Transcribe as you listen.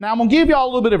Now I'm going to give y'all a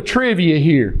little bit of trivia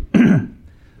here.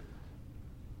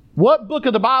 What book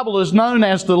of the Bible is known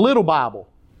as the Little Bible?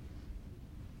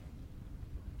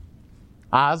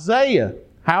 Isaiah.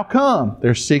 How come?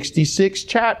 There's 66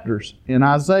 chapters in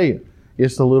Isaiah.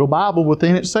 It's the little Bible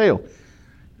within itself.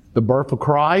 The birth of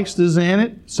Christ is in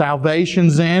it.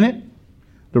 Salvation's in it.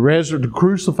 The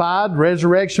crucified,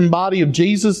 resurrection body of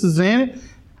Jesus is in it.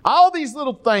 All these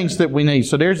little things that we need.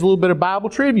 So there's a little bit of Bible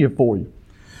trivia for you.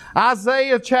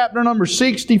 Isaiah chapter number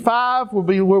 65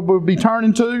 we'll be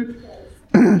turning to.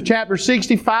 Chapter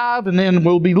 65, and then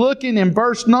we'll be looking in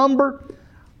verse number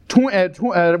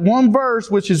one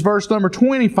verse, which is verse number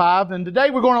 25. And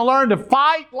today we're going to learn to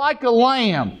fight like a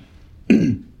lamb.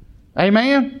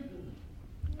 Amen?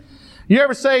 You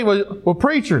ever say, well,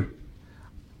 preacher,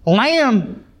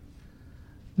 lamb,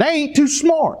 they ain't too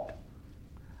smart.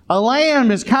 A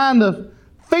lamb is kind of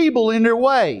feeble in their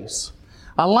ways.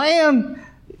 A lamb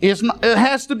it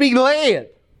has to be led.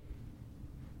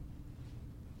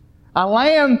 A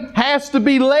lamb has to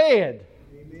be led.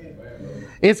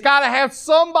 It's got to have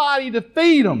somebody to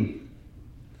feed them.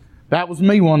 That was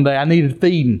me one day. I needed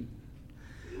feeding.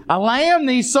 A lamb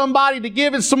needs somebody to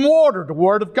give it some water, the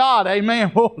Word of God.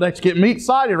 Amen. Oh, that's getting me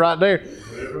excited right there.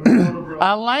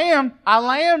 A lamb,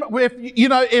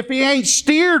 if he ain't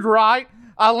steered right,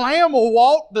 a lamb will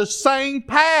walk the same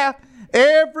path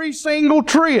every single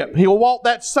trip. He'll walk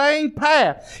that same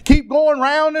path. Keep going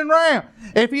round and round.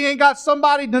 If he ain't got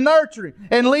somebody to nurture him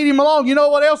and lead him along, you know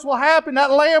what else will happen?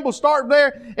 That lamb will start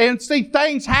there and see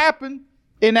things happen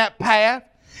in that path.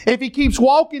 If he keeps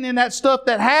walking in that stuff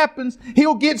that happens,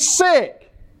 he'll get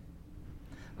sick.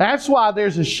 That's why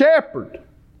there's a shepherd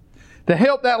to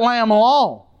help that lamb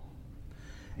along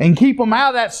and keep them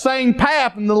out of that same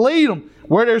path and to lead them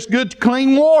where there's good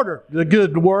clean water, the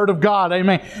good Word of God.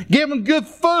 Amen. Give them good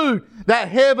food, that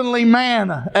heavenly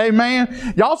manna.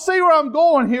 Amen. Y'all see where I'm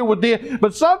going here with this.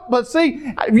 But see,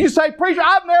 if you say, preacher,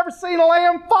 I've never seen a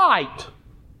lamb fight.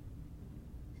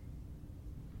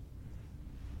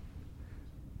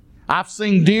 I've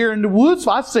seen deer in the woods.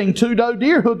 I've seen two doe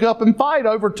deer hook up and fight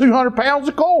over 200 pounds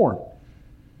of corn.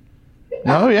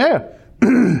 Oh, yeah.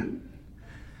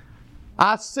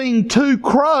 I've seen two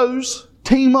crows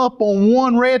team up on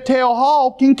one red-tailed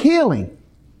hawk and kill him.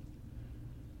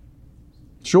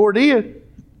 Sure did.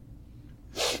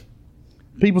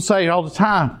 People say it all the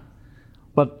time,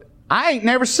 but I ain't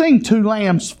never seen two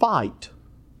lambs fight.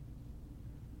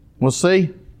 Well,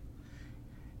 see,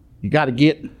 you got to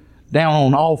get down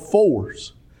on all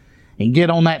fours and get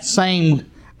on that same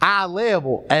eye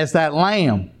level as that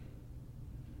lamb.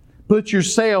 Put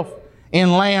yourself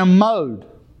in lamb mode.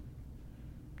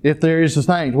 If there is a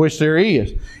thing, which there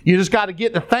is. You just got to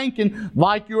get to thinking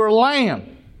like you're a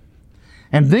lamb.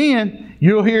 And then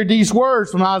you'll hear these words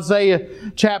from Isaiah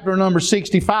chapter number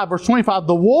 65, verse 25.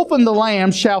 The wolf and the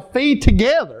lamb shall feed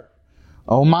together.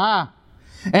 Oh my.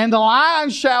 And the lion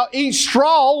shall eat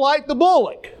straw like the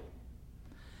bullock.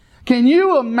 Can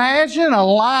you imagine a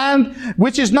lion,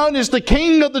 which is known as the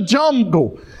king of the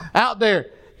jungle, out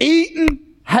there eating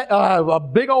a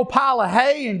big old pile of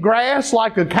hay and grass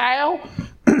like a cow?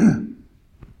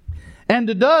 And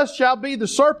the dust shall be the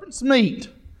serpent's meat.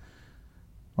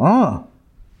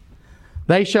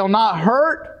 They shall not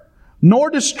hurt nor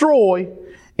destroy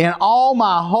in all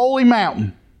my holy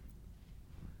mountain,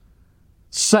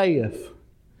 saith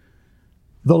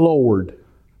the Lord.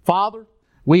 Father,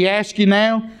 we ask you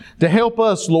now to help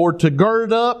us, Lord, to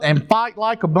gird up and fight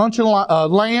like a bunch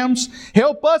of lambs.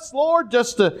 Help us, Lord,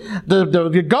 just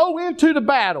to go into the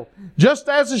battle just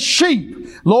as a sheep,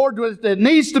 Lord, that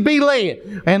needs to be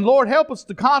led. And Lord, help us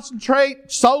to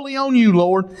concentrate solely on you,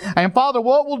 Lord. And Father,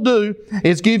 what we'll do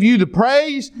is give you the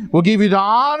praise, we'll give you the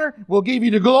honor, we'll give you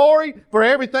the glory for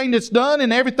everything that's done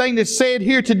and everything that's said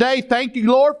here today. Thank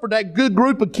you, Lord, for that good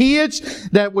group of kids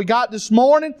that we got this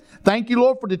morning. Thank you,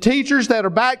 Lord, for the teachers that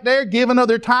are back there giving of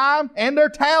their time and their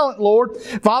talent, Lord.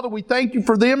 Father, we thank you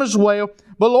for them as well.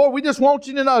 But Lord, we just want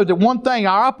you to know that one thing,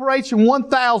 our Operation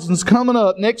 1000 is coming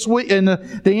up next week, in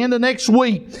the end of next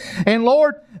week. And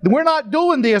Lord, we're not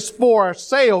doing this for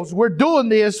ourselves. We're doing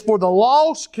this for the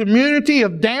lost community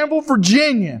of Danville,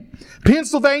 Virginia,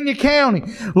 Pennsylvania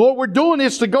County. Lord, we're doing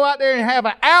this to go out there and have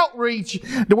an outreach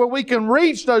to where we can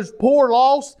reach those poor,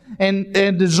 lost, and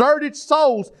deserted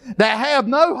souls that have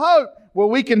no hope, where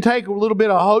we can take a little bit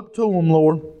of hope to them,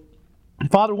 Lord.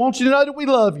 Father, I want you to know that we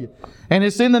love you. And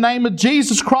it's in the name of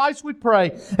Jesus Christ we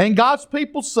pray. And God's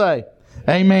people say,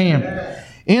 Amen.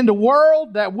 In the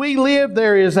world that we live,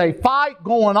 there is a fight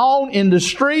going on in the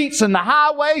streets and the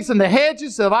highways and the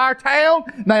hedges of our town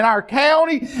and our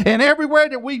county, and everywhere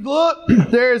that we look,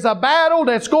 there is a battle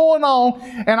that's going on.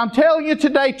 And I'm telling you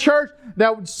today, church,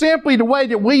 that simply the way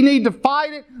that we need to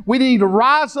fight it, we need to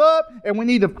rise up and we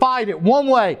need to fight it one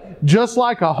way, just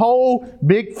like a whole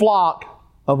big flock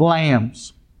of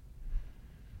lambs.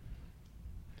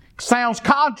 Sounds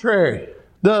contrary,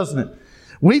 doesn't it?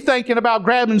 We thinking about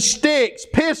grabbing sticks,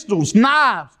 pistols,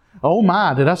 knives. Oh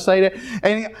my, did I say that?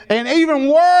 And even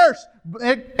worse,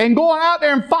 and going out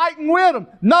there and fighting with them.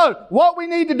 No, what we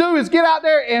need to do is get out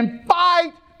there and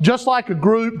fight just like a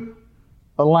group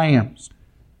of lambs.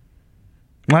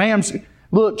 Lambs,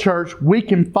 look, church, we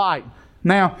can fight.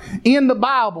 Now, in the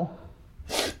Bible,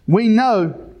 we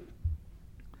know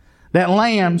that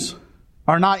lambs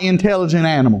are not intelligent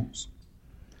animals.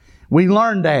 We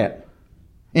learned that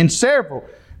in several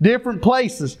different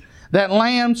places, that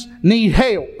lambs need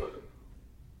help.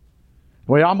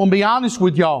 Well, I'm going to be honest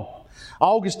with y'all.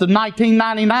 August of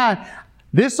 1999,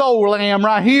 this old lamb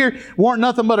right here weren't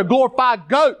nothing but a glorified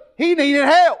goat. He needed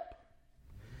help.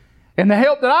 And the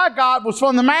help that I got was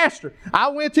from the Master. I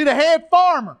went to the head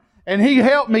farmer, and he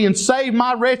helped me and saved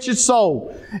my wretched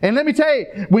soul. And let me tell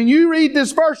you, when you read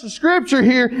this verse of Scripture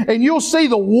here, and you'll see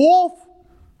the wolf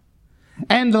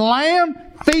and the lamb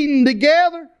feeding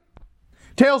together,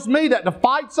 tells me that the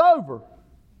fight's over.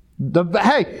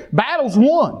 Hey, battle's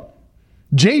won.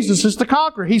 Jesus is the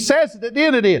conqueror. He says it at the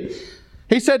end of it.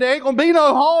 He said there ain't going to be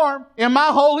no harm in my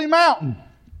holy mountain.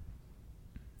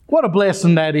 What a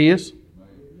blessing that is.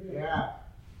 Yeah.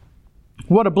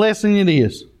 What a blessing it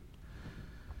is.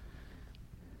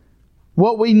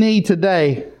 What we need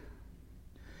today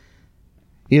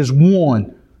is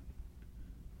one,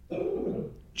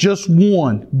 just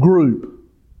one group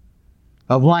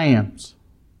of lambs.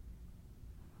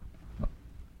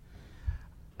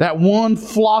 That one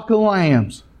flock of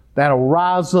lambs that'll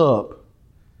rise up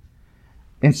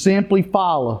and simply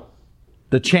follow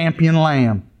the champion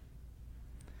lamb.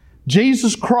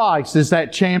 Jesus Christ is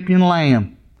that champion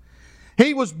lamb.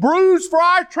 He was bruised for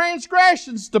our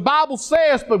transgressions, the Bible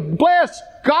says, but bless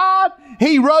God,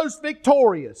 He rose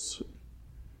victorious.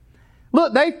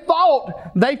 Look, they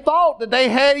thought that they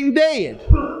had Him dead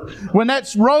when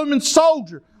that Roman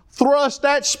soldier thrust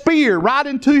that spear right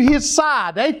into his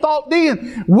side. They thought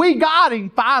then, we got him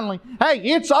finally. Hey,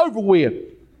 it's over with.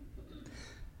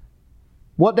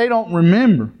 What they don't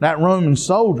remember, that Roman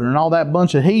soldier and all that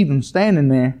bunch of heathens standing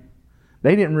there,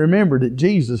 they didn't remember that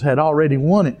Jesus had already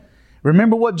won it.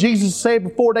 Remember what Jesus said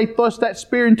before they thrust that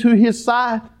spear into his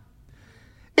side?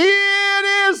 It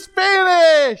is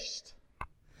finished.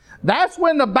 That's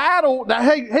when the battle,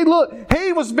 hey look,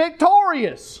 he was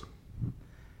victorious.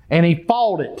 And he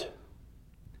fought it.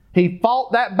 He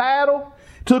fought that battle,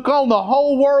 took on the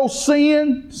whole world's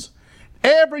sins,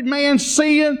 every man's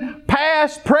sin,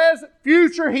 past, present,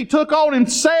 future. He took on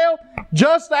himself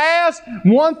just as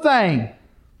one thing,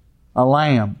 a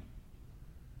lamb.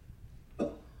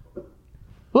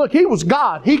 Look, he was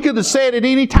God. He could have said at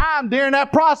any time during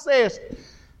that process,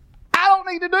 I don't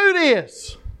need to do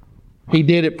this. He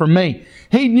did it for me.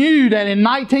 He knew that in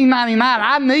 1999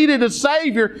 I needed a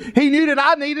Savior. He knew that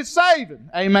I needed saving.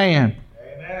 Amen.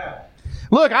 Amen.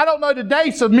 Look, I don't know the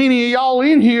dates of many of y'all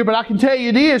in here, but I can tell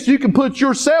you this. You can put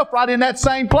yourself right in that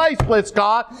same place, bless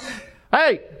God.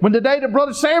 Hey, when the day that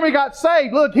Brother Sammy got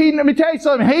saved, look, let me tell you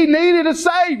something. He needed a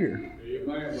Savior.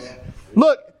 Amen.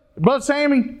 Look, Brother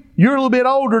Sammy, you're a little bit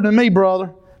older than me,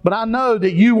 brother, but I know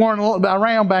that you weren't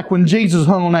around back when Jesus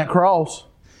hung on that cross.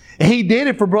 He did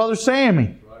it for Brother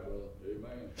Sammy.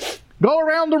 Go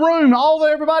around the room,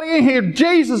 everybody in here.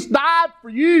 Jesus died for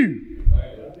you.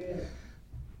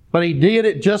 But He did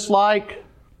it just like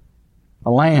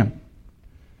a lamb.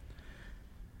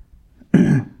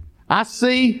 I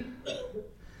see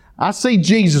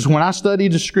Jesus when I study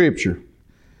the Scripture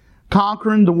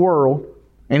conquering the world,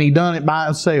 and He done it by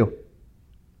Himself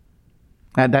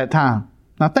at that time.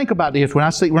 Now think about this when I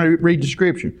read the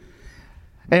Scripture.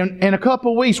 And in a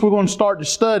couple of weeks, we're going to start to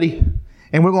study,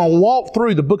 and we're going to walk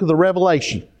through the book of the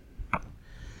Revelation.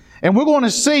 And we're going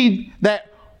to see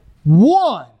that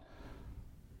one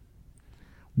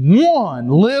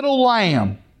little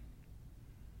lamb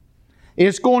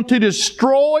is going to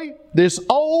destroy this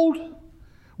old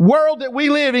world that we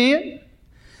live in.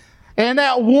 And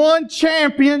that one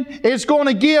champion is going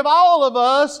to give all of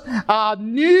us a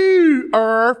new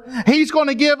earth. He's going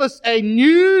to give us a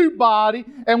new body,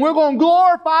 and we're going to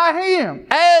glorify Him.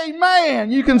 Amen.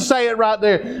 You can say it right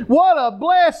there. What a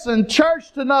blessing,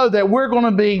 church, to know that we're going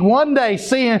to be one day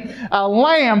seeing a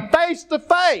lamb face to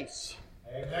face.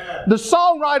 Amen. The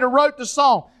songwriter wrote the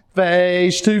song,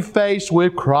 face to face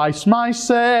with Christ my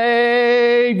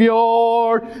Savior.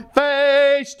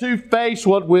 Face to face,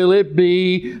 what will it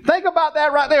be? Think about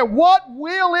that right there. What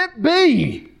will it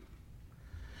be?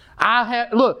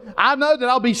 Look, I know that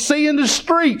I'll be seeing the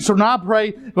streets when I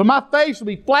pray, but my face will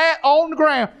be flat on the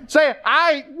ground, saying,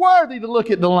 I ain't worthy to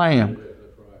look at the Lamb.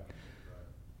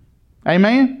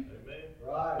 Amen? Amen.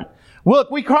 Right. Look,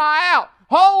 we cry out,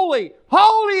 holy,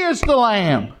 holy is the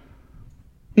Lamb.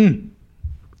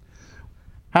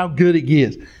 How good it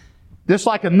gets. Just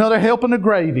like another helping of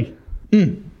gravy.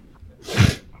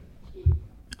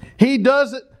 He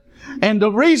does it. And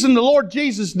the reason the Lord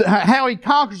Jesus, how He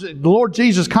conquers it, the Lord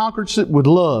Jesus conquers it with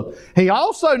love. He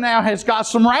also now has got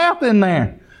some wrath in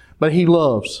there, but He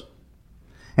loves.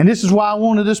 And this is why I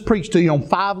wanted to preach to you on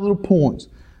 5 little points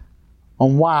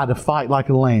on why to fight like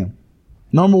a lamb.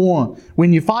 Number 1,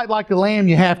 when you fight like a lamb,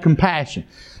 you have compassion.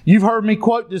 You've heard me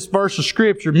quote this verse of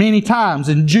Scripture many times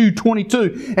in Jude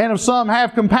 22. And if some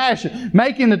have compassion,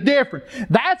 making a difference.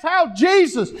 That's how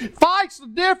Jesus fights the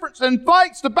difference and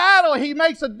fights the battle. He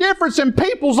makes a difference in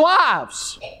people's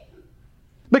lives.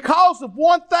 Because of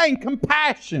one thing,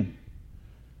 compassion.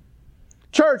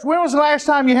 Church, when was the last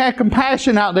time you had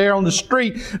compassion out there on the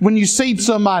street when you see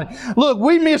somebody? Look,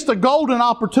 we missed a golden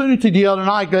opportunity the other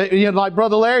night, like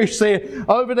Brother Larry said,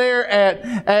 over there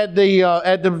at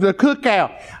the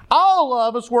cookout. All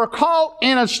of us were caught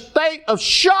in a state of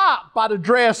shock by the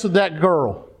dress of that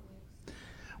girl.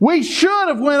 We should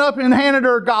have went up and handed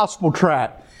her a gospel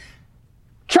tract.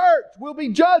 Church, we'll be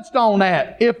judged on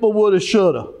that if we woulda,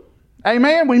 shoulda.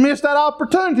 Amen. We missed that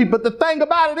opportunity. But the thing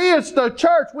about it is, the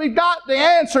church, we've got the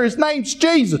answer. His name's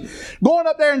Jesus. Going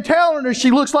up there and telling her she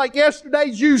looks like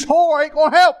yesterday's used whore ain't going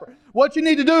to help her. What you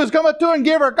need to do is come up to her and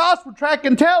give her a gospel tract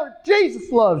and tell her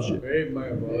Jesus loves you.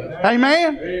 Amen, brother.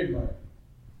 Amen. Amen.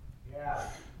 Yeah.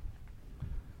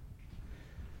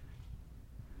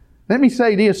 Let me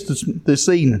say this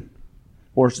evening.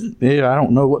 Or, I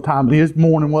don't know what time it is,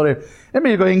 morning, whatever. Let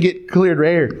me go ahead and get clear to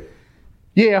air.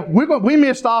 Yeah, we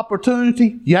missed the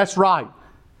opportunity. That's right.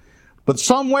 But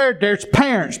somewhere there's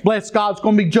parents, bless God, is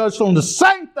going to be judged on the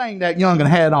same thing that young'un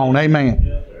had on.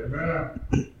 Amen.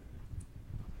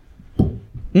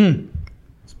 Amen.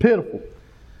 It's pitiful.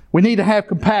 We need to have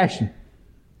compassion.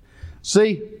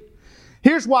 See,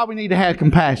 here's why we need to have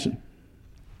compassion.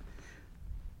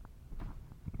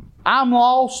 I'm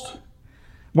lost.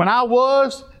 When I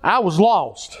was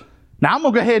lost. Now I'm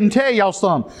going to go ahead and tell y'all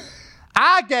something.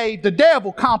 I gave the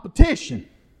devil competition.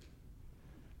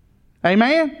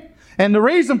 Amen? And the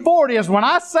reason for it is when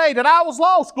I say that I was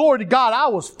lost, glory to God, I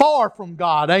was far from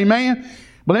God. Amen?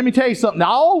 But let me tell you something.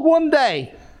 All one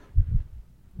day,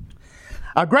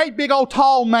 a great big old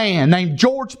tall man named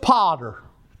George Potter,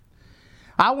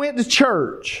 I went to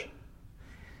church.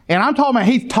 And I'm talking about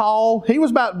he's tall. He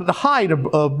was about the height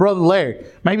of Brother Larry.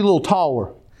 Maybe a little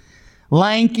taller.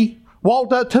 Lanky.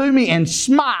 Walked up to me and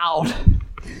smiled.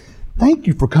 Thank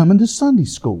you for coming to Sunday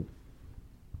school.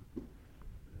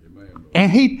 Amen.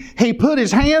 And he put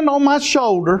his hand on my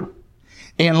shoulder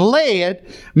and led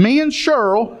me and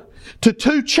Cheryl to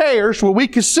 2 chairs where we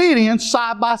could sit in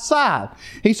side by side.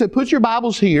 He said, put your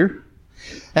Bibles here.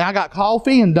 And I got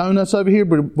coffee and donuts over here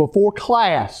before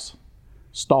class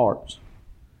starts.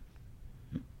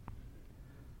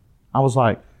 I was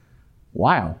like,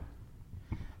 wow.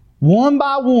 One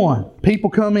by one,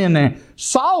 people come in there,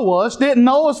 saw us, didn't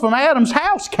know us from Adam's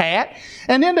house cat,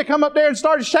 and then they come up there and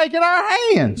started shaking our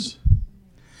hands.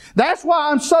 That's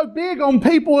why I'm so big on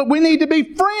people that we need to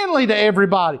be friendly to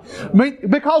everybody,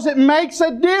 because it makes a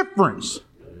difference.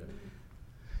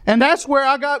 And that's where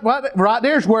I got, right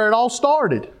there's where it all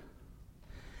started.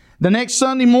 The next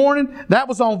Sunday morning, that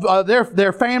was on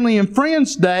their family and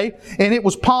friends day, and it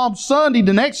was Palm Sunday.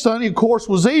 The next Sunday, of course,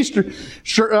 was Easter.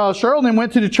 Cheryl then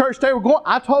went to the church they were going.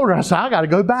 I told her, I said, I got to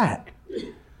go back.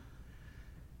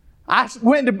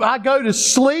 I go to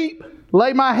sleep,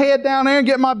 lay my head down there and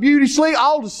get my beauty sleep.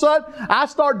 All of a sudden, I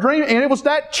start dreaming, and it was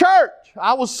that church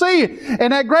I was seeing.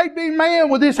 And that great big man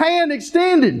with his hand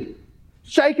extended,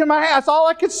 shaking my hand. That's all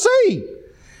I could see.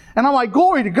 And I'm like,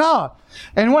 glory to God.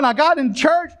 And when I got in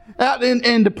church, out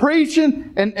into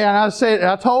preaching, and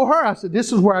I told her, I said,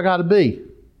 this is where I got to be.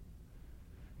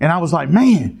 And I was like,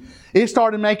 man, it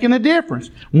started making a difference.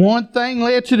 One thing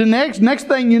led to the next. Next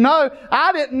thing you know,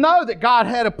 I didn't know that God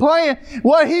had a plan.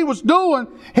 What He was doing,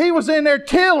 He was in there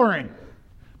tillering,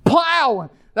 plowing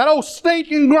that old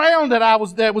stinking ground that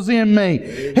was in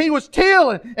me. He was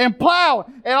tilling and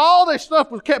plowing, and all this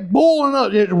stuff was kept boiling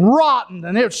up. It rotten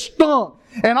and it stunk.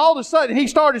 And all of a sudden, he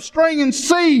started stringing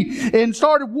seed and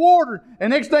started watering.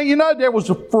 And next thing you know, there was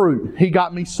a fruit. He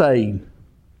got me saved.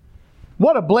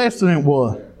 What a blessing it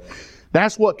was.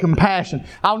 That's what compassion.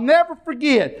 I'll never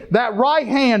forget that right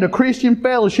hand of Christian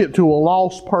fellowship to a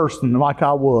lost person like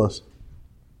I was.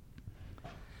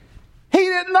 He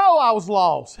didn't know I was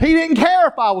lost. He didn't care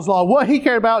if I was lost. What he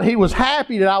cared about, he was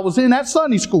happy that I was in that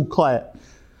Sunday school class.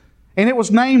 And it was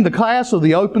named the class of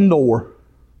the open door.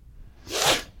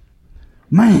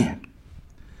 Man,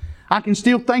 I can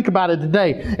still think about it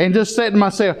today and just say to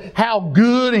myself how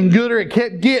good and gooder it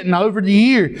kept getting over the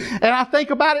years. And I think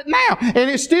about it now, and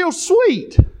it's still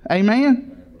sweet.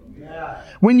 Amen? Yeah.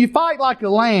 When you fight like a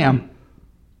lamb,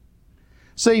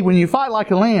 see, when you fight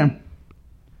like a lamb,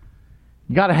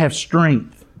 you got to have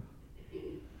strength.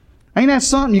 Ain't that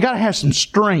something? You got to have some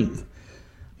strength.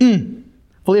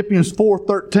 Philippians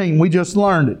 4:13, we just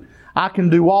learned it. I can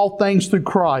do all things through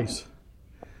Christ.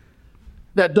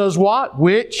 That does what?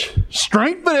 Which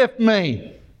strengtheneth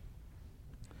me.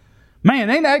 Man,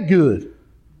 ain't that good?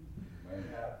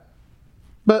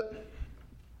 But,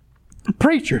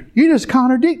 preacher, you just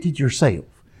contradicted yourself.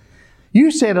 You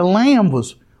said a lamb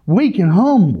was weak and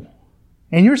humble.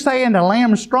 And you're saying the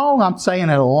lamb is strong? I'm saying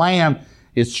that a lamb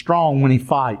is strong when he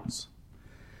fights.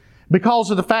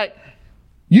 Because of the fact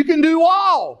you can do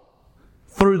all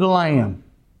through the lamb.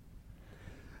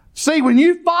 See, when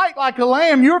you fight like a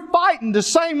lamb, you're fighting the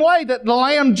same way that the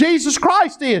Lamb Jesus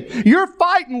Christ did. You're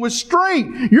fighting with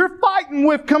strength. You're fighting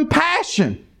with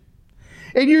compassion.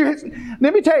 And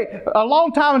let me tell you, a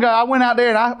long time ago, I went out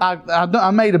there and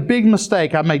I made a big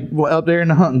mistake. I made up there in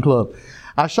the hunting club.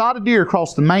 I shot a deer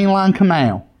across the mainline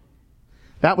canal.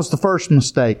 That was the first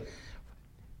mistake.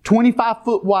 25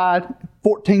 foot wide,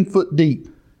 14 foot deep.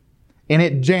 And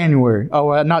it's January.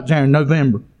 Oh, not January,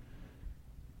 November.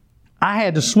 I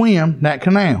had to swim that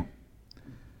canal.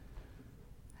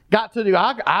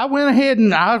 I went ahead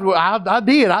and I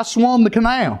did. I swum the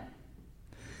canal.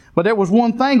 But there was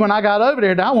one thing when I got over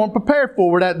there that I wasn't prepared for,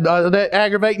 where that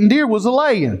aggravating deer was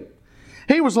laying.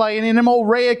 He was laying in them old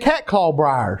red catcall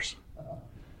briars.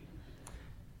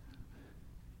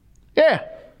 Yeah.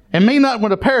 And me nothing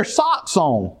with a pair of socks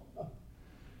on.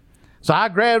 So I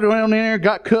grabbed him in there,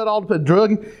 got cut all the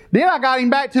drug him. Then I got him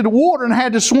back to the water and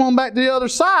had to swim back to the other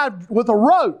side with a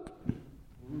rope.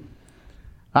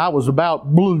 I was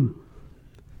about blue.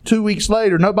 2 weeks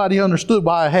later, nobody understood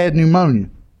why I had pneumonia.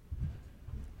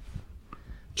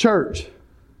 Church.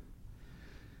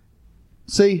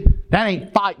 See, that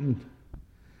ain't fighting.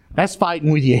 That's fighting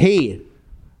with your head,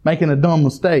 making a dumb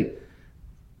mistake.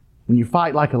 When you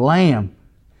fight like a lamb,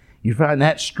 you find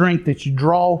that strength that you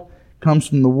draw comes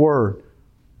from the Word.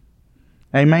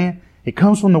 Amen? It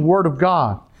comes from the Word of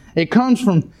God. It comes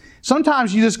from,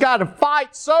 sometimes you just got to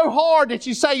fight so hard that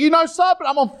you say, you know something,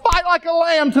 I'm going to fight like a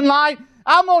lamb tonight.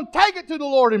 I'm going to take it to the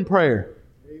Lord in prayer.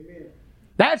 Amen.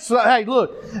 Hey,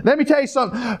 look, let me tell you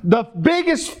something. The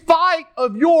biggest fight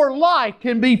of your life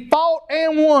can be fought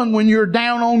and won when you're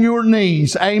down on your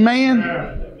knees. Amen?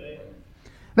 Amen.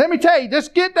 Let me tell you,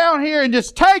 just get down here and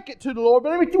just take it to the Lord.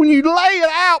 But when you lay it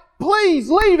out, please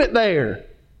leave it there.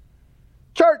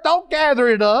 Church, don't gather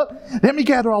it up. Let me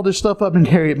gather all this stuff up and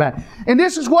carry it back. And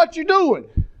this is what you're doing.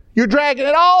 You're dragging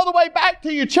it all the way back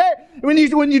to your chair. When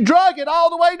you drug it all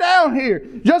the way down here,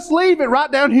 just leave it right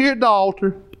down here at the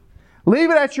altar.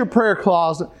 Leave it at your prayer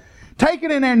closet. Take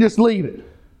it in there and just leave it.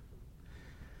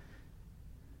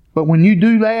 But when you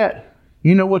do that,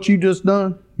 you know what you just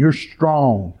done? You're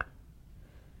strong.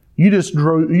 You just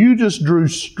drew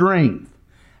strength.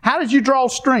 How did you draw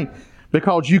strength?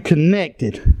 Because you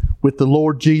connected with the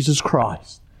Lord Jesus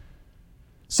Christ.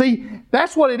 See,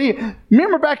 that's what it is.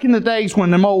 Remember back in the days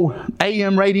when them old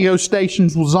AM radio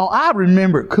stations was on? I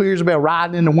remember it clear as a bell,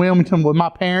 riding into Wilmington with my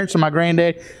parents and my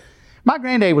granddad. My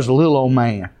granddad was a little old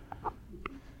man.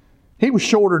 He was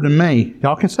shorter than me.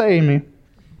 Y'all can say amen.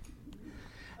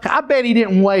 I bet he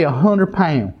didn't weigh 100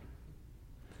 pounds.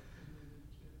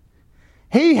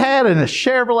 He had a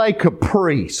Chevrolet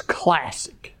Caprice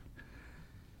Classic.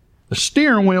 The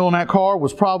steering wheel in that car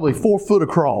was probably 4 foot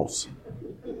across.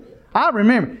 I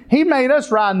remember, he made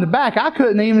us ride in the back. I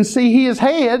couldn't even see his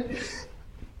head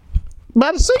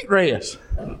by the seat rest.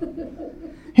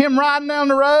 Him riding down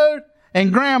the road,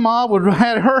 and Grandma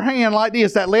had her hand like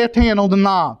this, that left hand on the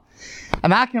knob.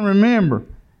 And I can remember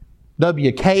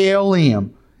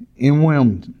WKLM in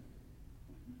Wilmington.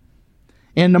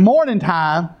 In the morning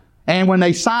time, and when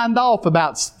they signed off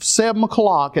about 7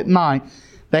 o'clock at night,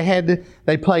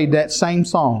 they played that same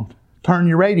song. Turn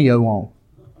your radio on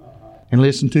and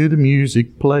listen to the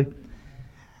music play.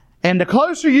 And the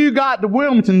closer you got to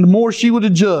Wilmington, the more she would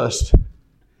adjust.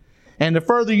 And the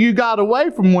further you got away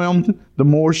from Wilmington, the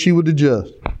more she would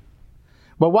adjust.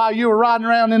 But while you were riding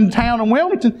around in the town of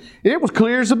Wilmington, it was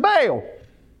clear as a bell.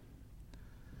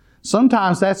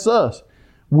 Sometimes that's us.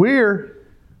 We're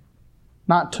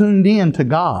not tuned in to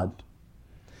God.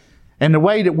 And the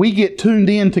way that we get tuned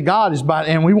in to God is by,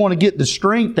 and we want to get the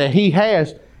strength that He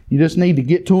has, you just need to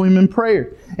get to Him in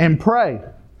prayer and pray.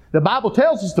 The Bible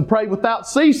tells us to pray without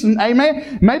ceasing.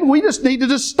 Amen. Maybe we just need to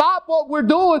just stop what we're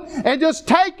doing and just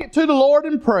take it to the Lord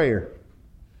in prayer.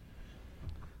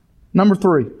 Number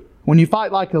 3, when you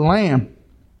fight like a lamb,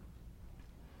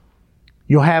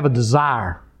 you'll have a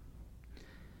desire.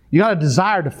 You got a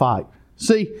desire to fight.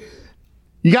 See,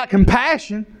 you got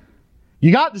compassion,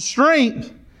 you got the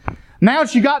strength. Now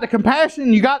that you got the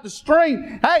compassion, you got the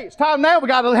strength, hey, it's time now we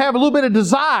got to have a little bit of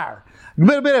desire. A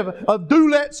little bit of do,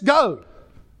 let's go.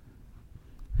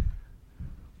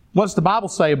 What's the Bible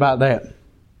say about that?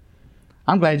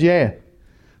 I'm glad you asked.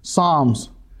 Psalms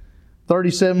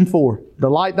 37:4.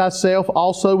 Delight thyself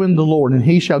also in the Lord, and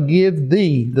He shall give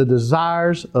thee the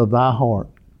desires of thy heart.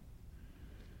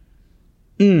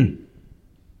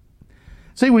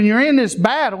 See, when you're in this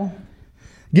battle,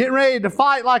 getting ready to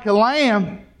fight like a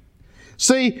lamb,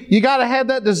 see, you got to have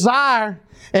that desire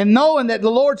and knowing that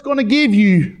the Lord's going to give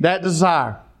you that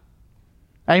desire.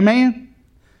 Amen?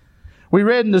 We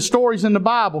read in the stories in the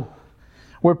Bible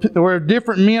where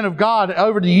different men of God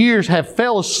over the years have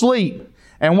fell asleep.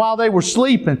 And while they were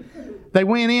sleeping, they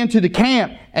went into the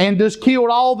camp and just killed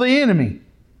all the enemy.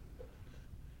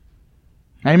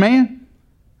 Amen?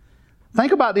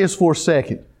 Think about this for a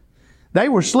second. They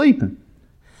were sleeping.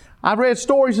 I've read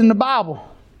stories in the Bible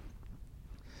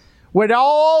where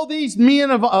all these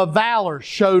men of valor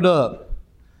showed up.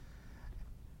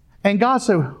 And God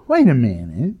said, wait a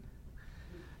minute.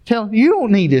 You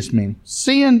don't need this many.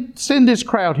 Send this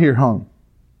crowd here home.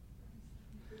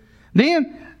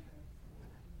 Then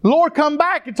the Lord come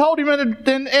back and told him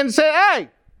and said, hey,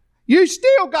 you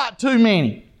still got too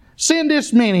many. Send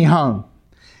this many home.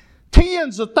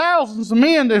 Tens of thousands of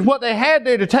men is what they had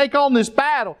there to take on this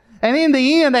battle. And in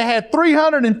the end, they had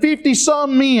 350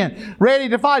 some men ready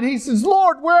to fight. He says,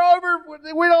 Lord, we're over.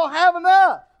 We don't have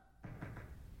enough.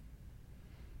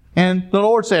 And the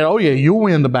Lord said, oh yeah, you'll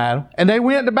win the battle. And they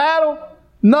went to battle,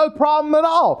 no problem at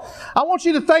all. I want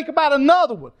you to think about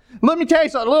another one. Let me tell you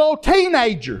something. A little old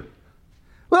teenager,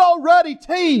 little old ruddy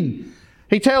teen.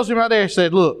 He tells him right there, he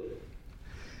said, look,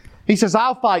 he says,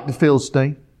 I'll fight the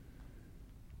Philistine.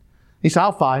 He said,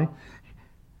 I'll fight him.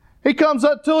 He comes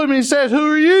up to him and he says,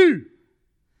 who are you?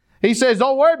 He says,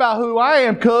 don't worry about who I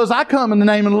am, because I come in the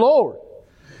name of the Lord.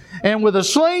 And with a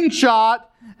slingshot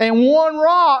and one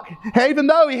rock, even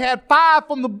though he had 5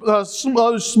 from the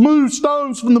smooth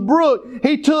stones from the brook,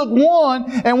 he took one,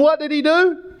 and what did he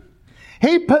do?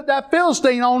 He put that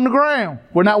Philistine on the ground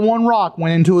when that one rock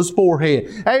went into his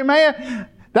forehead. Amen.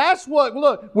 That's what,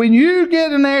 look, when you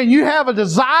get in there and you have a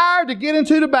desire to get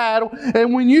into the battle,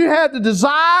 and when you have the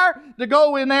desire to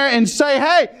go in there and say,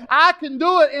 hey, I can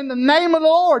do it in the name of the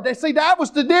Lord. They see, that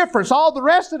was the difference. All the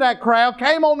rest of that crowd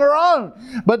came on their own.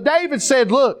 But David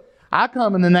said, look, I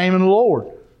come in the name of the Lord.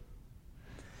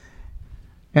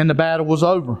 And the battle was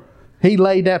over. He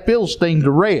laid that Philistine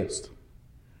to rest.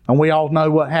 And we all know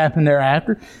what happened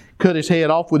thereafter. Cut his head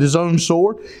off with his own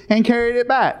sword and carried it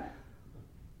back.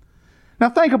 Now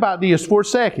think about this for a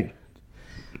second.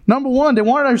 Number one, there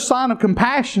weren't no sign of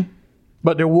compassion,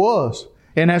 but there was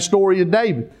in that story of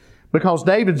David. Because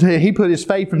David, he put his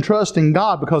faith and trust in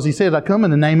God because he said, I come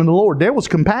in the name of the Lord. There was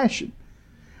compassion.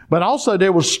 But also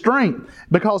there was strength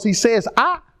because he says,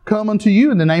 I come unto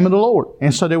you in the name of the Lord.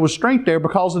 And so there was strength there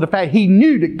because of the fact he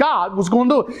knew that God was going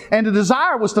to do it. And the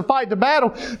desire was to fight the battle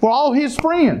for all his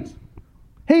friends.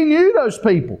 He knew those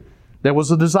people. There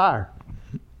was a desire.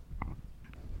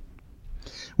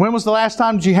 When was the last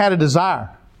time that you had a desire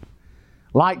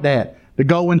like that to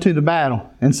go into the battle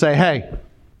and say, hey,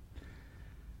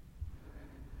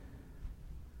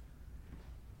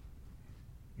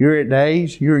 you're at the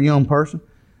age, you're a young person,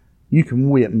 you can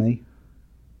whip me.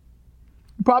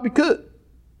 You probably could.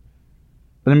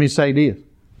 But let me say this.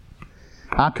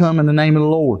 I come in the name of the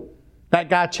Lord. That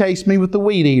guy chased me with the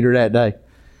weed eater that day.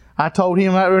 I told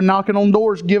him I was knocking on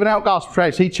doors, giving out gospel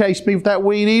tracts. He chased me with that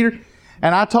weed eater.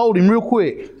 And I told him real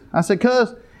quick, I said,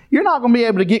 cuz, you're not going to be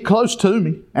able to get close to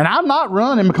me. And I'm not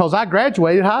running because I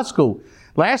graduated high school.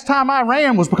 Last time I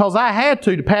ran was because I had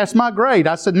to pass my grade.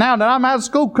 I said, now that I'm out of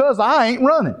school, cuz, I ain't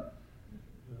running.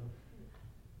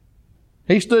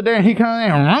 He stood there and he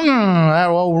kind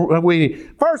of, weedy.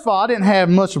 First of all, I didn't have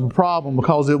much of a problem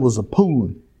because it was a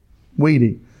pooling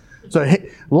weedy. So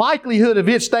likelihood of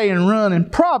it staying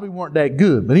running probably weren't that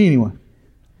good. But anyway,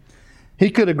 he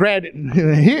could have grabbed it and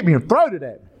hit me and thrown it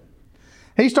at me.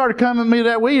 He started coming at me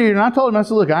that weed, and I told him, I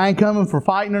said, look, I ain't coming for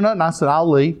fighting or nothing. I said,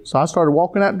 I'll leave. So I started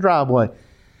walking out the driveway.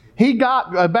 He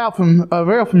got about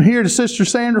from here to Sister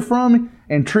Sandra from me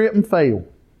and tripped and fell.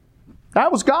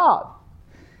 That was God.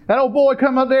 That old boy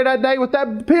come up there that day with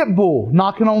that pit bull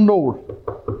knocking on the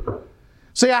door.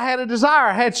 See, I had a desire.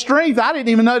 I had strength. I didn't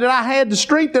even know that I had the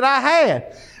strength that I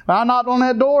had. I knocked on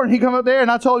that door and he come up there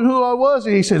and I told him who I was.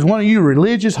 And he says, one of you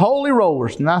religious holy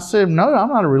rollers. And I said, no, I'm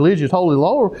not a religious holy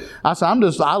roller. I said,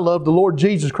 I love the Lord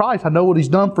Jesus Christ. I know what He's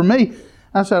done for me.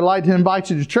 I said, I'd like to invite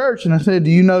you to church. And I said,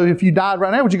 do you know if you died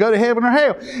right now, would you go to heaven or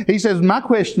hell? He says, my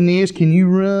question is, can you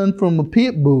run from a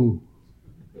pit bull?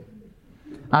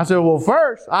 I said, well,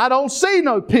 first, I don't see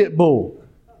no pit bull.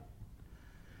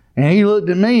 And he looked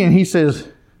at me and he says,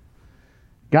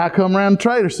 guy come around the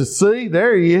trailer, says, see,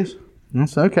 there he is. And I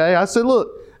said, okay. I said,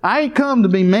 look, I ain't come to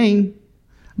be mean,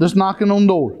 just knocking on the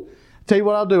door. Tell you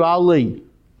what I'll do, I'll leave.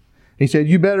 He said,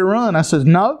 you better run. I said,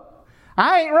 no,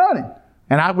 I ain't running.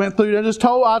 And I went through and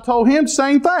I told him the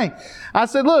same thing. I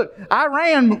said, look, I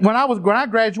ran when I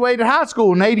graduated high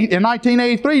school in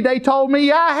 1983. They told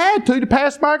me I had to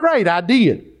pass my grade. I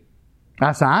did.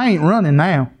 I said, I ain't running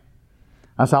now.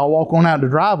 I said, I'll walk on out the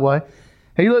driveway.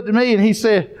 He looked at me and he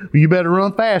said, well, you better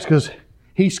run fast because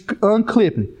he's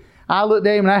unclipping. I looked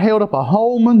at him and I held up a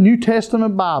Holman New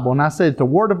Testament Bible and I said, the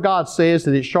Word of God says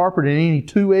that it's sharper than any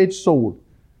two-edged sword.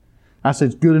 I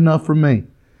said, it's good enough for me.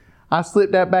 I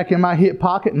slipped that back in my hip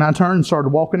pocket and I turned and started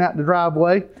walking out the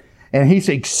driveway. And he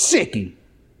said, sicky.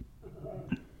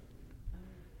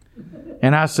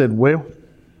 And I said, well,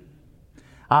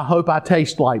 I hope I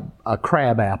taste like a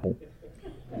crab apple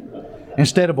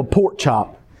instead of a pork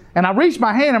chop. And I reached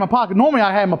my hand in my pocket. Normally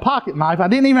I had my pocket knife. I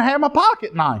didn't even have my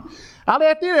pocket knife. I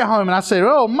left it at home and I said,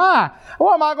 oh my,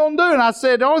 what am I going to do? And I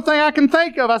said, the only thing I can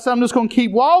think of, I said, I'm just going to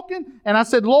keep walking. And I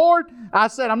said, Lord, I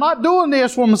said, I'm not doing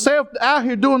this for myself, out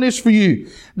here doing this for you.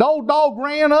 The old dog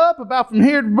ran up about from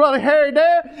here to Brother Harry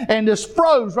there and just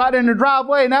froze right in the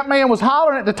driveway. And that man was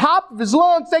hollering at the top of his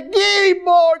lungs, said, get him,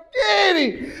 boy, get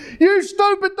him. You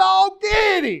stupid dog,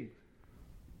 get him.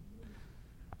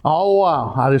 All the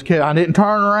while, I didn't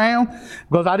turn around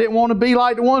because I didn't want to be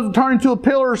like the ones that turn into a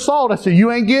pillar of salt. I said, you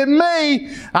ain't getting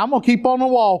me. I'm going to keep on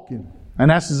walking.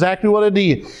 And that's exactly what I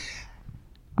did.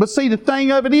 But see, the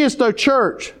thing of it is, though,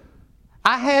 church,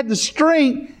 I had the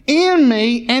strength in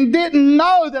me and didn't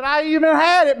know that I even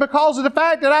had it because of the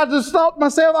fact that I just thought to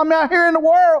myself, I'm out here in the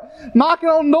world knocking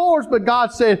on doors. But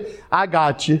God said, I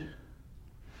got you.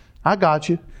 I got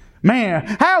you.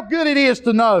 Man, how good it is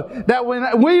to know that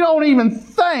when we don't even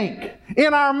think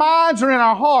in our minds or in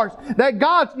our hearts that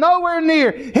God's nowhere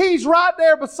near. He's right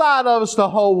there beside of us the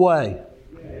whole way.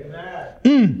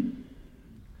 Amen.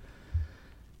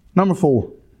 Number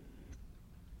 4.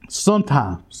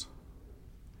 Sometimes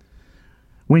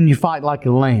when you fight like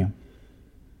a lamb,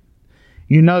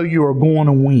 you know you are going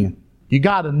to win. You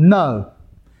got to know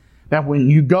that when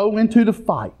you go into the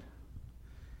fight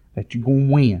that you're going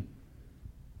to win.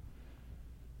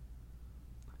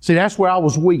 See, that's where I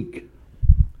was weak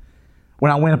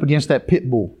when I went up against that pit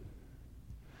bull.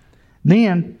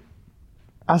 Then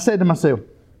I said to myself,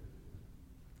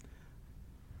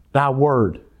 thy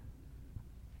word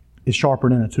is sharper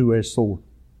than a two-edged sword.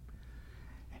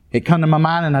 It come to my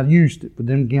mind and I used it for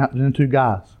them 2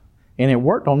 guys. And it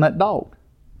worked on that dog.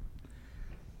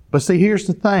 But see, here's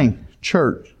the thing,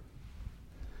 church.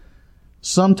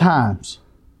 Sometimes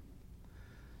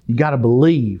you got to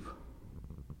believe.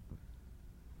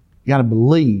 You got to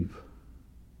believe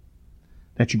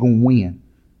that you're going to win.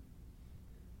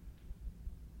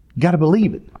 You got to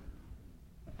believe it.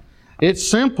 It's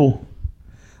simple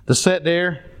to sit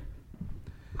there.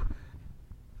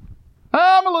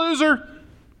 I'm a loser.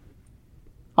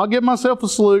 I'll give myself a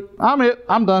salute. I'm it.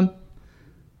 I'm done.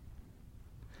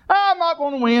 I'm not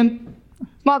going to win.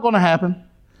 It's not going to happen.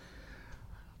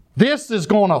 This is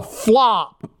going to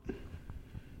flop.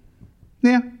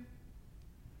 Yeah.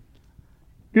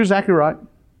 You're exactly right.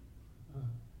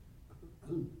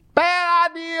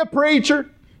 Bad idea, preacher.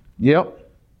 Yep.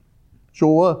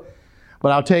 Sure was.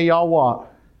 But I'll tell y'all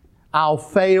what. I'll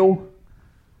failing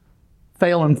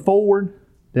forward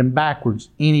than backwards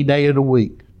any day of the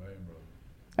week.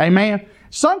 Amen.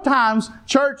 Sometimes,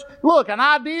 church, look, an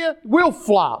idea will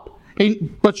flop.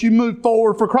 But you move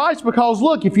forward for Christ because,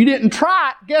 look, if you didn't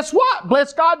try it, guess what?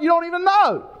 Bless God, you don't even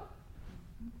know.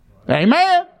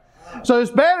 Amen. So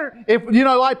it's better if,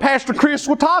 like Pastor Chris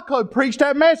Watako preached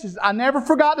that message. I never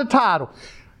forgot the title.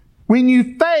 When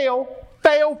you fail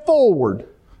forward.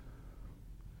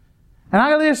 And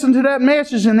I listened to that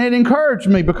message and it encouraged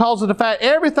me because of the fact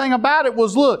everything about it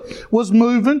was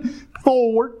moving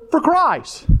forward for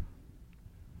Christ.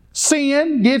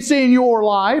 Sin gets in your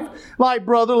life like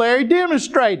Brother Larry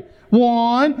demonstrated.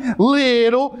 one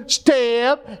little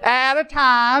step at a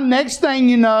time. Next thing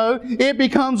you know, it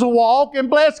becomes a walk, and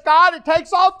bless God, it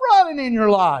takes off running in your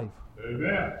life.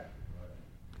 Amen.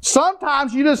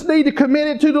 Sometimes you just need to commit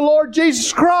it to the Lord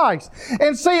Jesus Christ.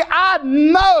 And see, I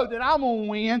know that I'm going to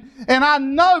win. And I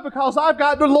know because I've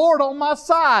got the Lord on my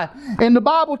side. And the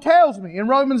Bible tells me in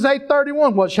Romans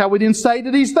 8:31, what shall we then say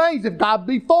to these things? If God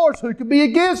be for us, who can be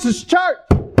against us? Church,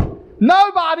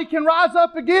 nobody can rise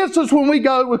up against us when we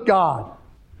go with God.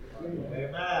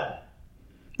 Amen.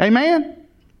 Amen?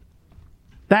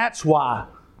 That's why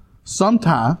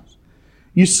sometimes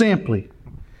you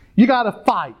got to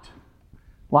fight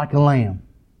like a lamb.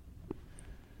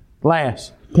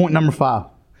 Last, point number 5.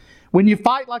 When you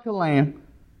fight like a lamb,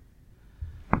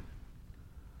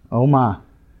 oh my.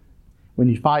 When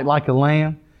you fight like a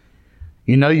lamb,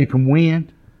 you know you can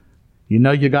win. You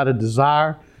know you got a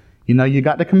desire. You know you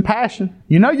got the compassion.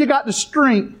 You know you got the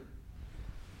strength.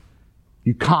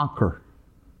 You conquer.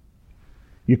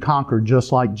 You conquer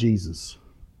just like Jesus.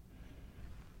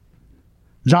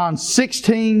 John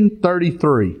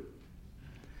 16:33.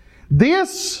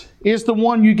 This is the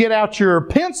one you get out your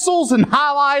pencils and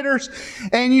highlighters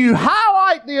and you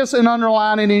highlight this and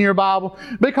underline it in your Bible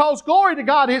because, glory to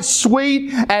God, it's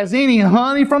sweet as any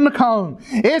honey from the comb.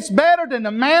 It's better than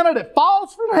the manna that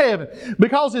falls from heaven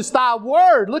because it's Thy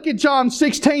Word. Look at John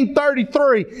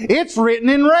 16:33. It's written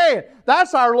in red.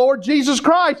 That's our Lord Jesus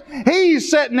Christ. He's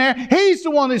sitting there. He's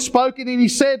the one that spoke it, and He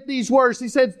said these words. He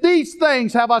said, "These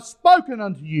things have I spoken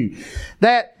unto you,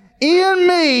 that in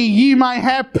me ye might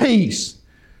have peace."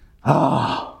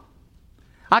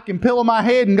 I can pillow my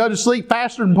head and go to sleep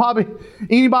faster than probably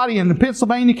anybody in the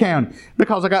Pennsylvania County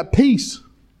because I got peace.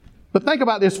 But think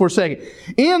about this for a second.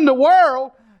 In the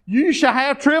world, you shall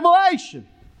have tribulation.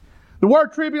 The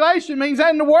word tribulation means that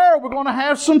in the world we're going to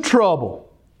have some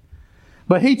trouble.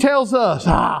 But He tells us,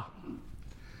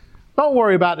 don't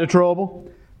worry about the trouble.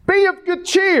 Be of good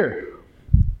cheer.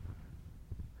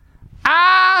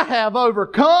 I have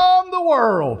overcome the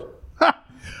world.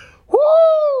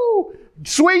 Woo!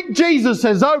 Sweet Jesus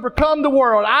has overcome the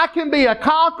world. I can be a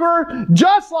conqueror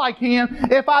just like Him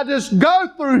if I just go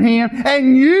through Him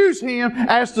and use Him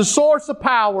as the source of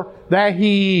power that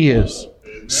He is.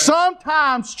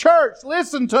 Sometimes, church,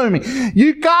 listen to me.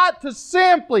 You got to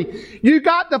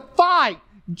fight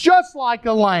just like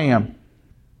a lamb.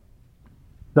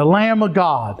 The Lamb of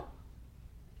God.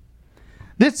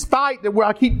 This fight that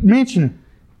I keep mentioning,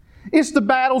 it's the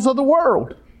battles of the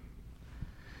world.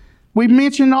 We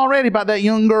mentioned already about that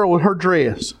young girl with her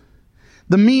dress.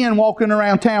 The men walking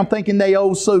around town thinking they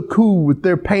so cool with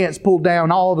their pants pulled down,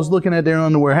 all of us looking at their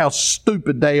underwear, how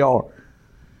stupid they are.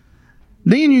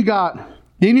 Then you got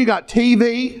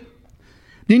TV.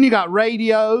 Then you got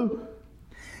radio.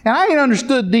 And I ain't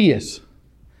understood this.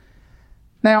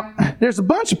 Now, there's a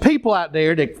bunch of people out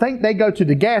there that think they go to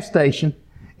the gas station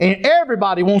and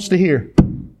everybody wants to hear.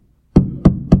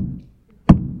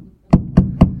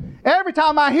 Every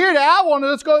time I hear that, I want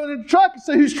to just go in the truck and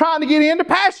see who's trying to get in the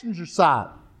passenger side.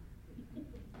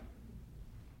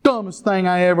 Dumbest thing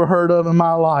I ever heard of in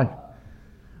my life.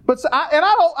 But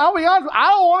I'll be honest, I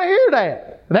don't want to hear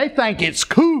that. They think it's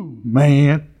cool,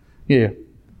 man. Yeah.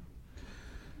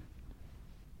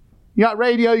 You got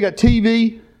radio, you got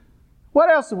TV. What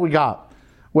else have we got?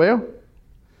 Well,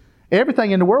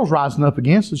 everything in the world's rising up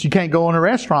against us. You can't go in a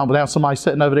restaurant without somebody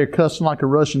sitting over there cussing like a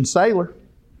Russian sailor.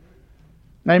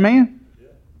 Amen?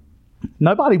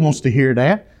 Nobody wants to hear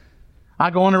that.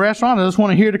 I go in a restaurant and I just want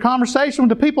to hear the conversation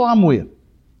with the people I'm with.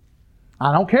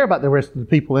 I don't care about the rest of the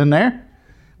people in there.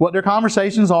 What their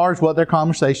conversations are is what their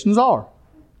conversations are.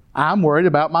 I'm worried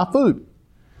about my food.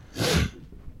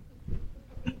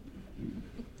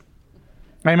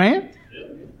 Amen?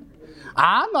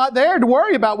 I'm not there to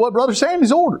worry about what Brother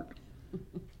Sammy's ordered.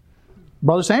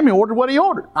 Brother Sammy ordered what he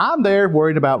ordered. I'm there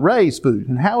worried about Ray's food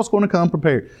and how it's going to come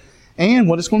prepared and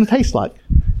what it's going to taste like.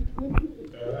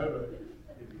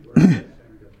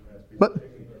 But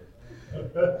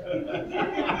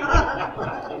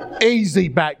easy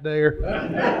back there.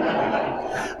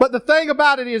 But the thing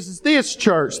about it is this,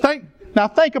 church. Think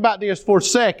about this for a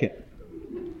second.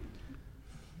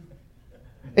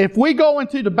 If we go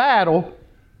into the battle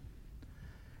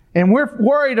and we're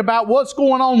worried about what's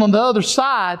going on the other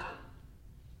side,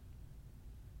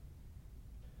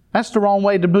 that's the wrong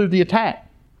way to move the attack.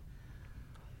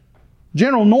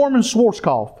 General Norman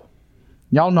Schwarzkopf,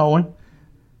 y'all know him,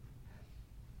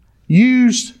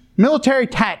 used military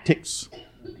tactics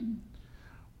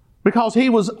because he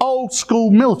was old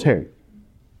school military.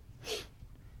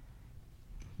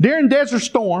 During Desert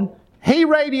Storm, he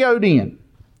radioed in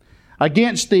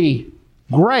against the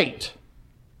great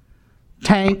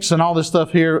tanks and all this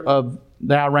stuff here of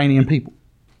the Iranian people.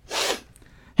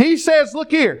 He says,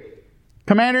 look here,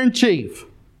 Commander-in-Chief,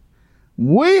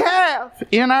 we have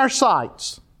in our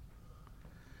sights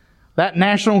that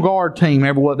National Guard team,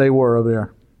 ever what they were over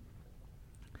there.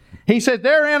 He said,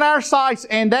 they're in our sights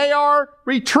and they are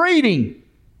retreating.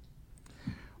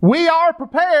 We are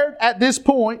prepared at this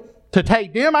point to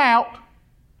take them out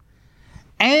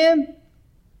and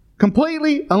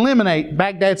completely eliminate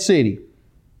Baghdad City.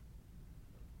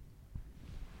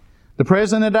 The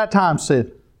president at that time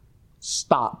said,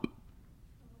 stop.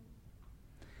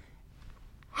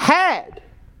 Had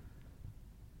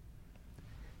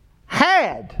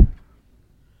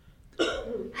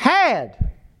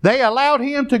they allowed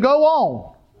him to go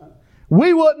on,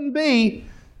 we wouldn't be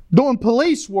doing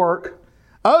police work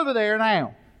over there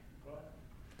now.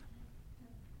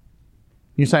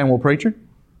 You saying, well, preacher,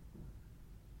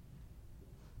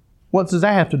 what does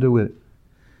that have to do with it?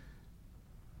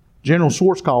 General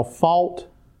Schwarzkopf fought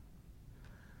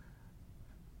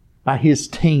by his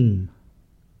team.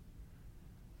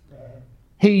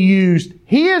 He used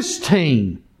his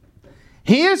team,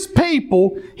 his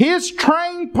people, his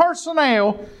trained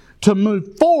personnel to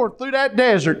move forward through that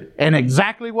desert, and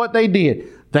exactly what they did.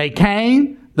 They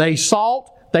came, they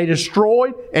sought, they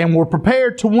destroyed, and were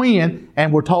prepared to win,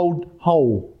 and were told,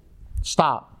 hold,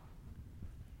 stop.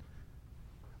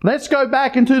 Let's go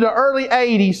back into the early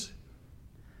 80s,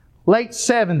 late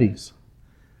 70s.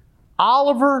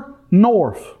 Oliver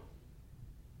North.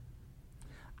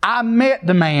 I met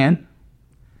the man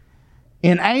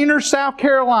in Ainer, South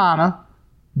Carolina,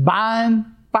 buying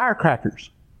firecrackers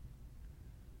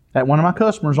at one of my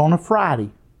customers on a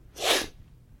Friday.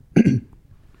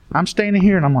 I'm standing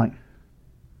here and I'm like,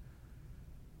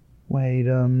 wait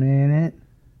a minute.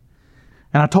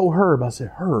 And I told Herb, I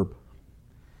said, Herb,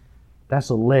 that's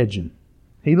a legend.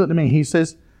 He looked at me, he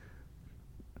says,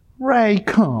 Ray,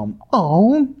 come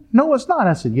on. No, it's not.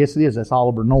 I said, yes, it is. That's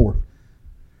Oliver North.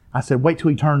 I said, wait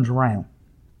till he turns around.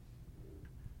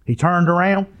 He turned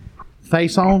around,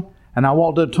 face on, and I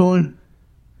walked up to him.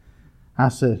 I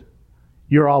said,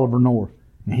 you're Oliver North.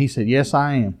 And he said, yes,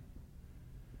 I am.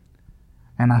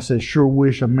 And I said, sure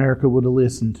wish America would have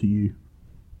listened to you.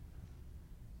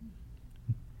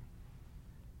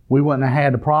 We wouldn't have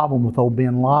had a problem with old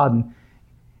bin Laden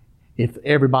if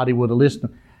everybody would have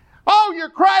listened. Oh, you're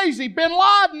crazy. Bin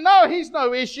Laden, no, he's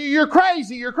no issue. You're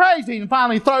crazy, you're crazy. And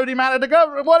finally throwed him out of the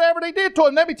government. Whatever they did to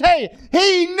him, let me tell you,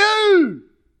 he knew.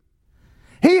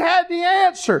 He had the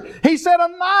answer. He said,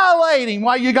 annihilate him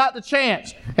while you got the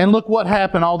chance. And look what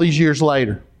happened all these years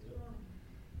later.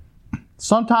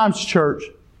 Sometimes, church,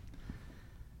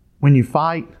 when you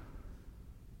fight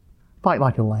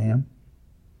like a lamb.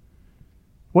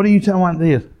 What are you telling like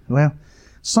this? Well,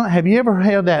 have you ever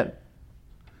had that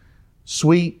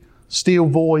sweet, still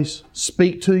voice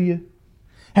speak to you?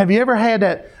 Have you ever had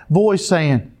that voice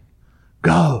saying,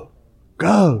 go,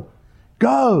 go,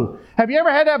 go? Have you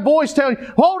ever had that voice telling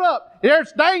you, hold up,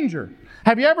 there's danger?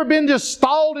 Have you ever been just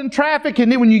stalled in traffic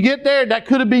and then when you get there, that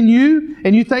could have been you?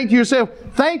 And you think to yourself,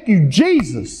 thank you,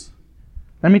 Jesus.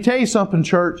 Let me tell you something,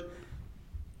 church.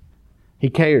 He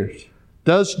cares.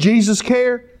 Does Jesus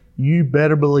care? You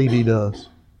better believe He does.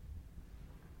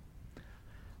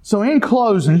 So in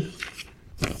closing,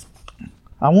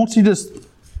 I want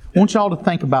y'all to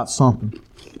think about something.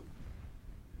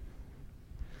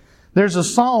 There's a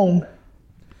song,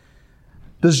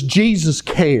 Does Jesus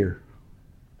Care?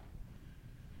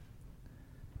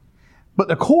 But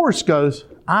the chorus goes,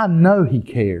 I know He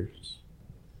cares.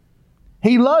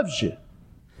 He loves you.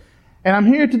 And I'm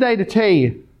here today to tell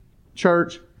you,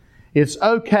 church, it's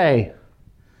okay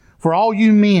for all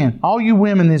you men, all you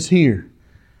women that's here,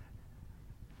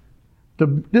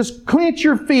 to just clench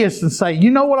your fists and say, you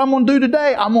know what I'm going to do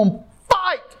today? I'm going to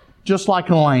fight just like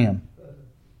a lamb.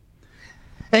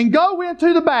 And go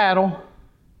into the battle,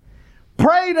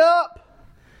 prayed up,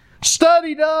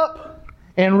 studied up,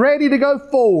 and ready to go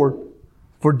forward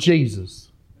for Jesus.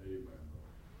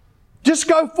 Just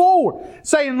go forward,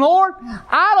 saying, Lord,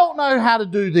 I don't know how to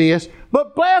do this,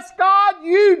 but bless God,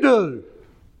 you do.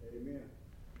 Amen.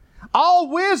 All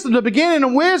wisdom, the beginning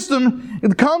of wisdom,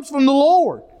 it comes from the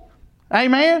Lord.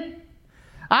 Amen.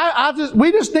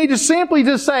 We just need to simply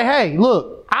just say, hey,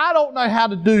 look, I don't know how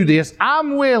to do this.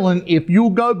 I'm willing if you'll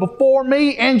go before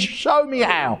me and show me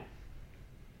how.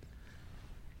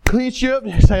 Clench you up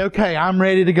and say, okay, I'm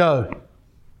ready to go.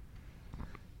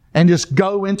 And just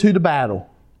go into the battle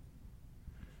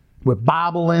with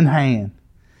Bible in hand.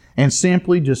 And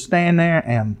simply just stand there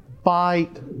and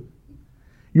fight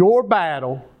your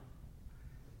battle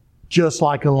just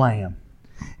like a lamb.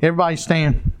 Everybody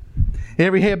stand.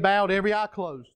 Every head bowed, every eye closed.